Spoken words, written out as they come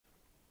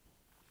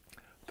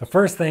The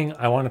first thing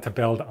I wanted to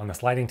build on the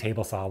sliding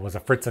table saw was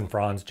a Fritz and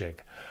Franz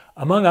jig.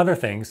 Among other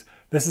things,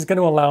 this is going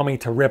to allow me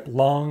to rip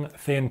long,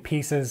 thin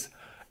pieces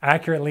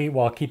accurately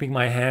while keeping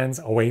my hands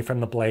away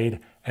from the blade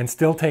and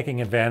still taking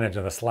advantage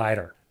of the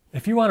slider.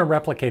 If you want to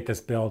replicate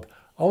this build,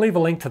 I'll leave a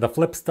link to the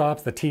flip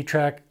stops, the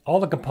T-track, all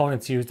the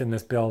components used in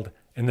this build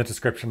in the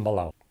description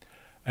below.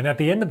 And at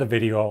the end of the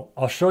video,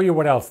 I'll show you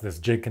what else this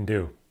jig can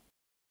do.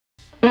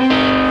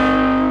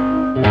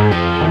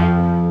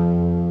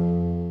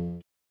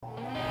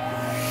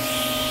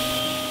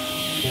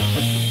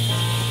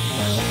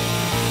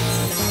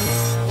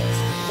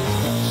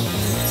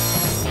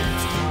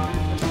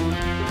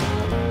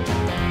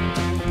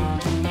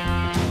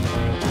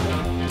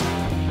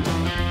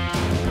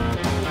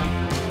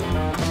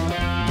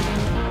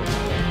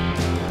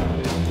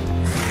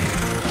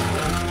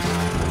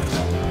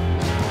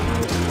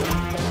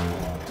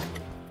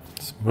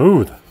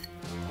 Smooth.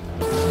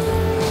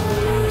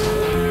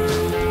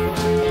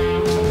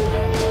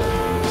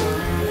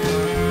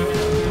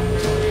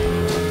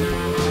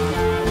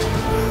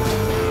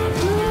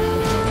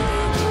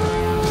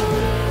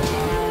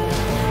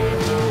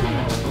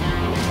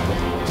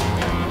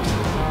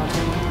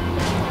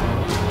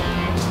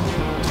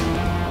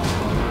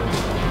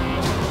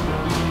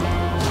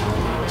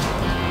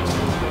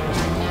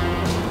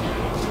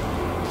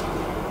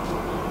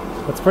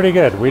 That's pretty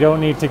good. We don't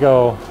need to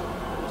go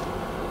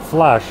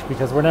flush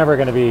because we're never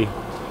going to be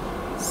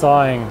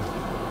sawing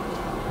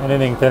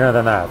anything thinner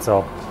than that.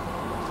 So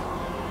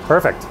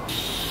perfect.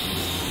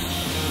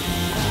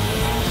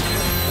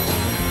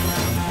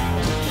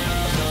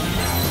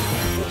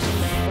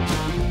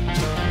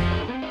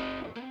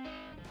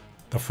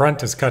 The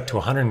front is cut to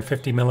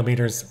 150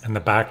 millimeters and the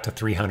back to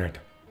 300.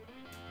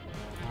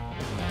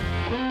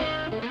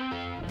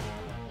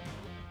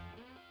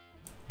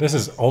 This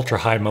is ultra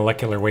high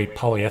molecular weight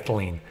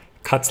polyethylene.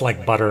 Cuts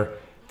like butter.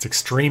 It's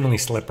extremely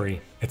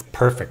slippery. It's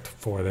perfect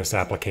for this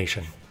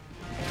application.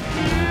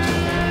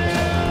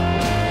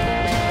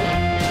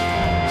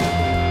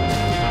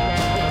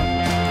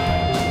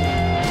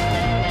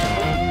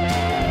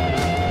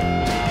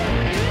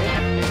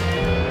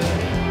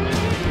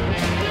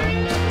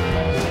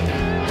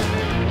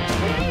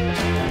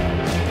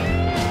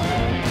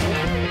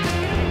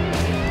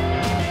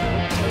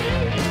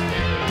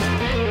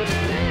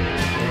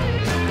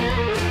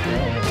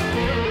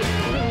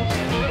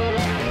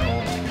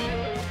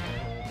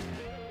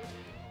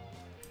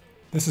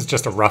 This is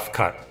just a rough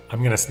cut. I'm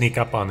going to sneak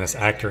up on this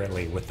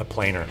accurately with the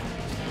planer.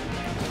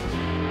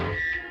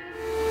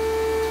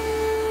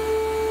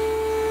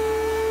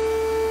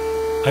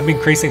 I'm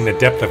increasing the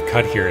depth of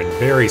cut here in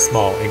very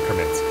small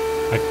increments.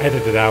 I've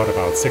edited out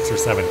about 6 or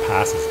 7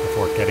 passes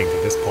before getting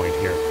to this point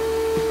here.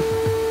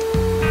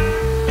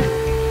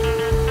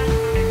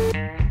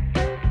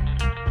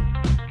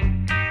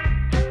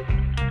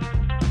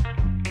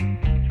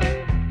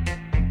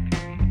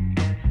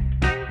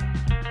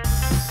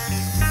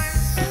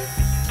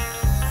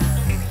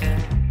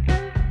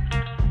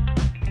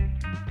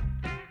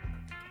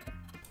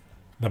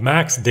 The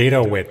max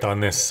dado width on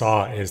this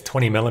saw is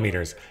 20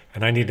 millimeters,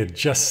 and I needed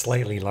just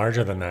slightly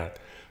larger than that.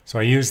 So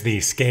I used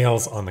the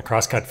scales on the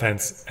crosscut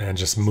fence and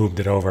just moved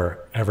it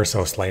over ever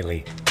so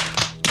slightly.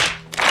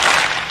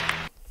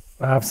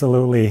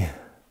 Absolutely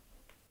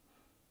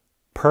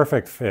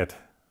perfect fit.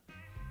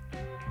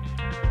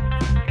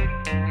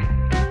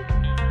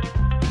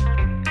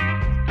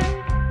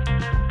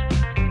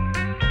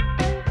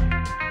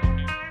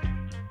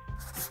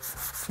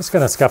 Just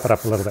gonna scuff it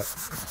up a little bit.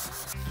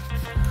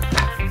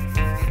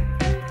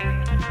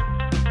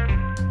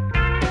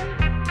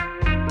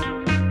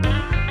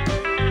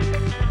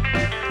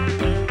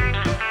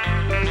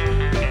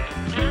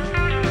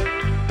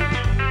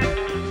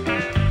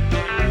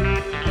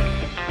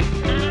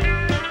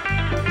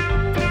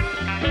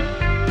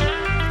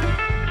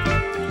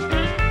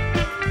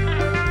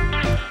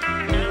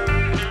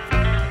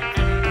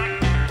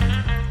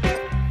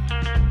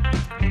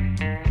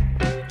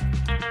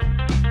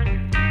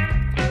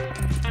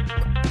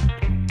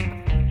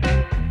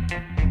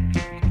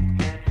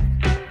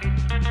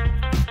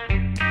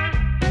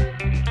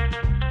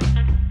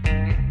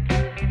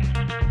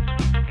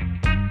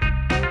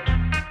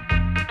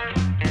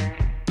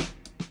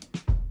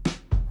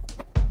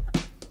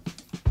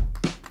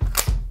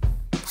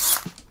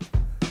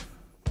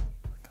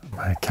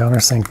 My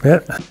countersink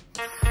bit.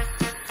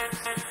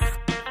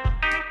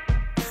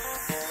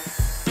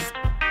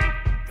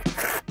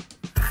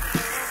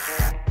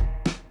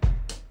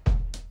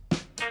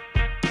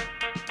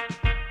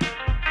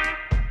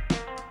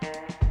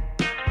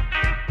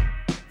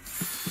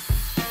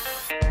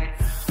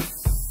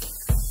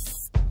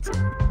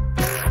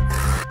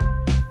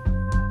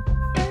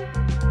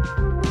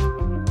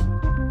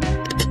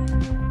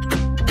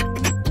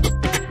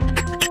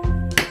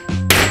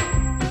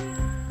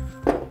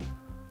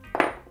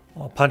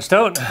 Punched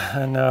out,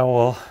 and now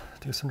we'll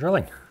do some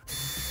drilling.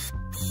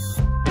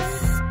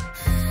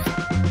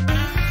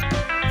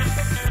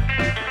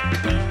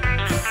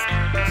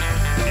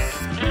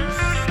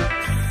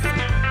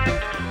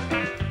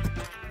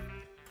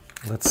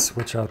 let's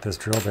switch out this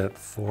drill bit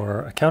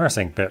for a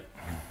countersink bit.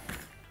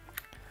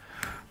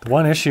 The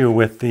one issue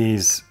with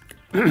these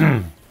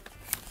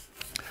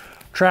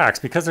tracks,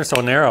 because they're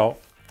so narrow,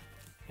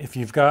 if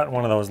you've got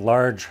one of those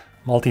large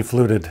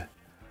multi-fluted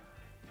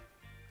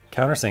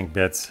countersink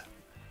bits,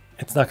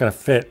 it's not going to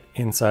fit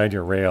inside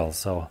your rails.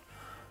 So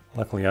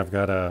luckily I've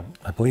got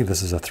I believe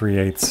this is a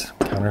 3/8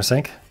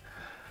 countersink.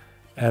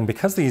 And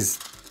because these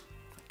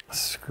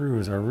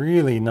screws are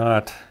really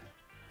not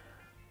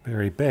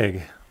very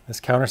big, this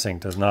countersink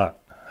does not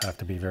have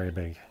to be very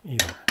big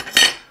either.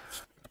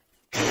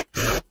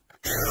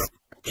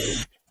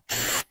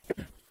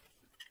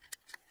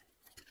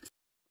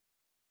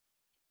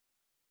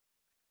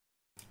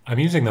 I'm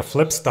using the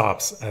flip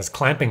stops as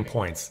clamping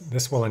points.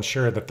 This will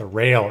ensure that the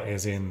rail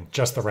is in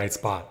just the right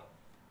spot.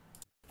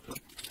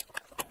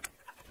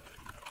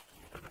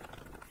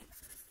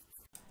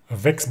 A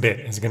VIX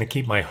bit is going to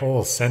keep my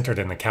holes centered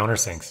in the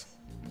countersinks.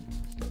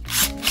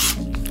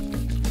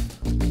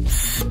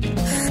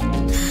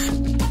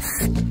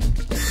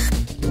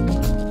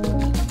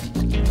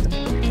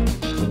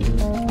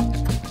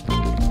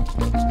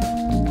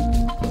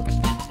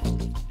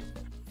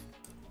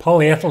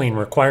 Polyethylene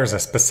requires a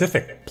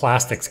specific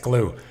plastics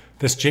glue.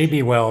 This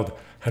JB Weld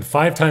had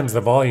 5 times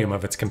the volume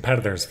of its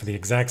competitors for the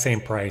exact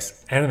same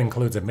price, and it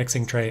includes a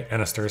mixing tray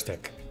and a stir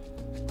stick.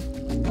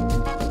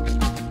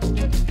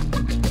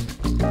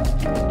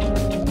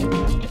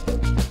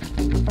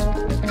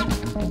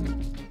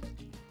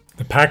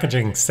 The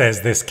packaging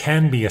says this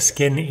can be a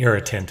skin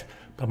irritant,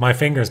 but my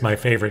finger's my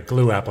favorite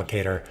glue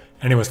applicator,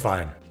 and it was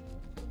fine.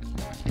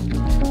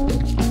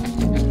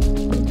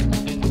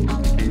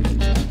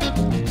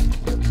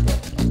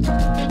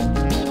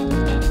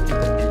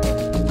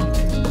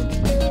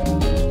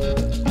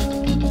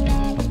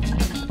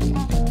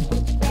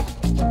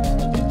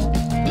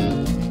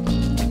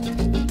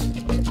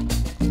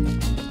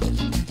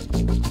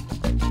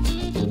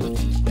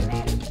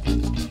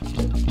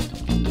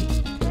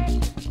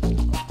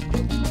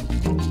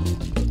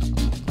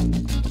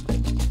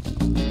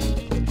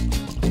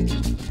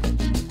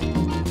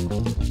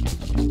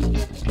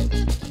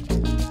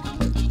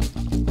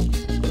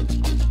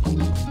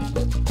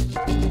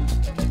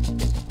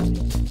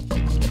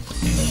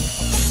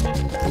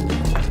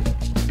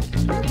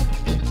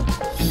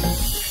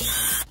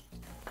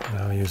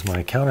 Use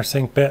my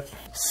countersink bit.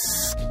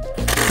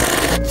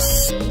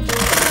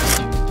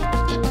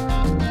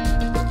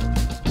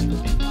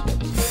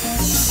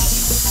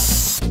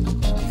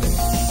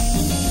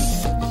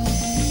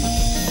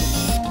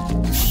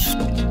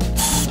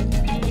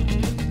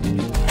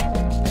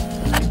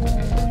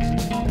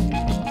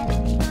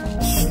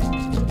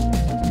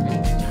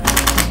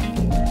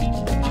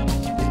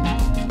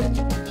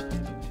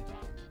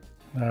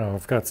 Now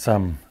I've got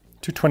some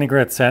 220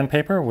 grit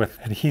sandpaper with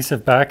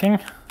adhesive backing.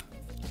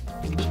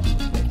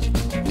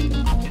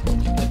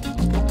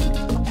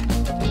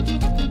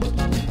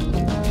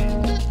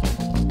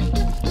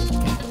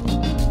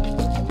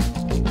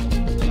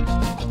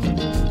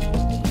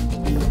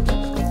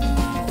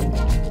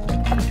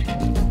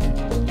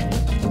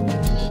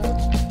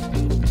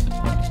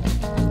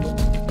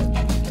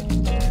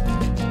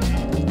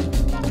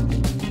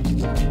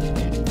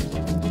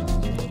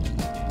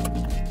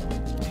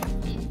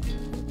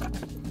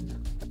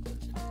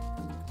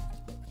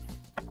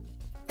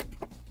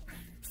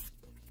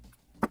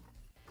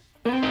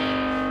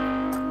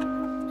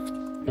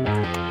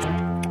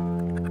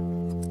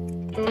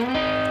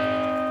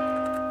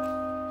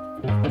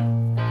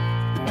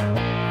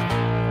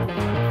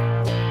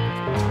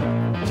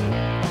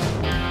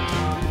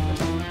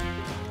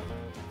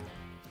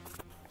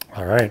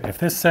 All right, if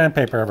this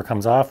sandpaper ever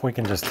comes off, we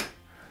can just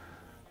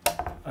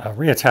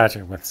reattach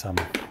it with some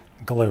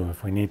glue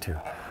if we need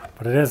to.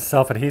 But it is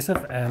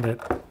self-adhesive and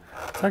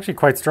it's actually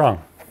quite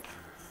strong.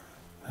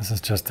 This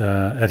is just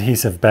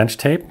adhesive bench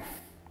tape.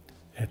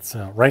 It's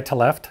right to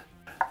left.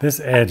 This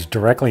edge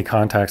directly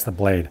contacts the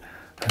blade.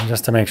 And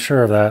just to make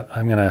sure of that,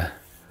 I'm gonna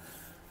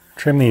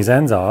trim these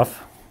ends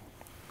off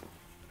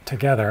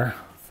together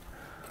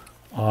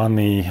on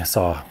the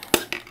saw.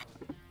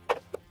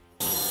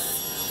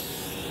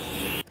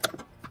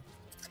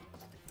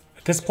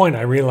 At this point,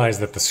 I realized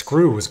that the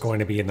screw was going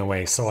to be in the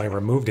way, so I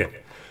removed it.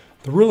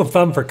 The rule of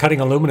thumb for cutting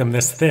aluminum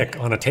this thick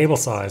on a table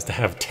saw is to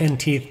have 10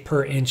 teeth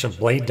per inch of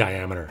blade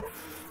diameter.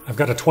 I've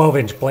got a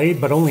 12-inch blade,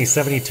 but only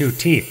 72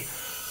 teeth,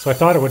 so I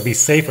thought it would be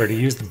safer to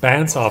use the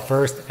bandsaw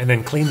first and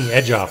then clean the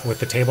edge off with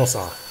the table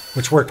saw,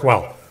 which worked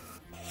well.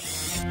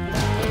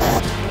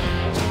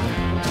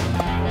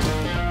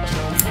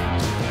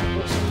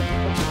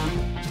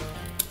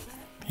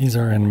 These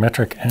are in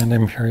metric and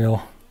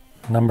imperial,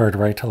 numbered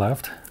right to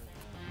left.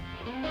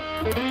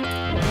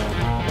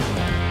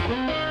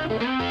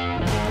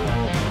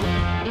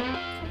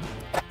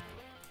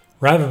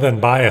 Rather than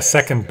buy a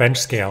second bench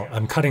scale,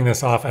 I'm cutting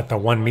this off at the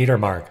 1 meter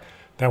mark.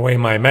 That way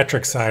my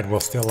metric side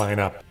will still line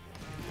up.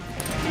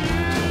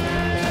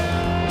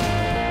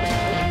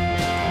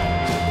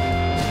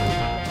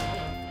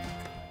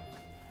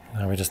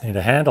 Now we just need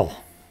a handle.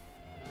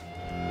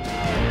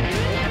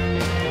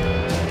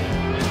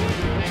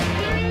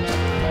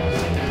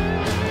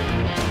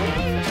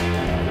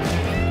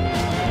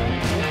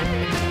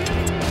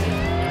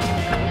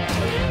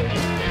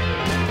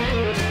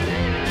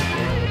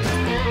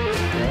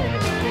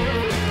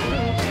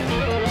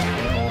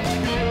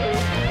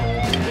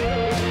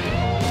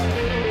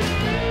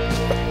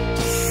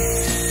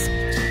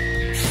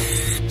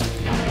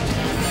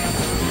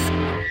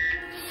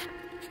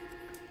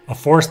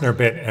 Forstner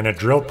bit and a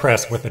drill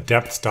press with a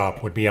depth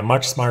stop would be a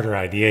much smarter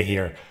idea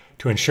here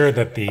to ensure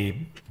that the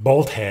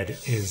bolt head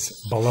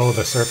is below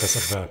the surface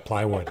of the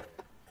plywood.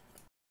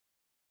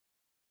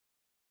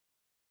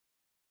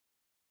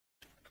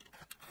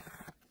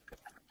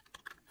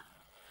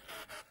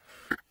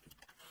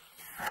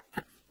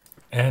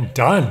 And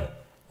done!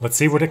 Let's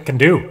see what it can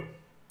do.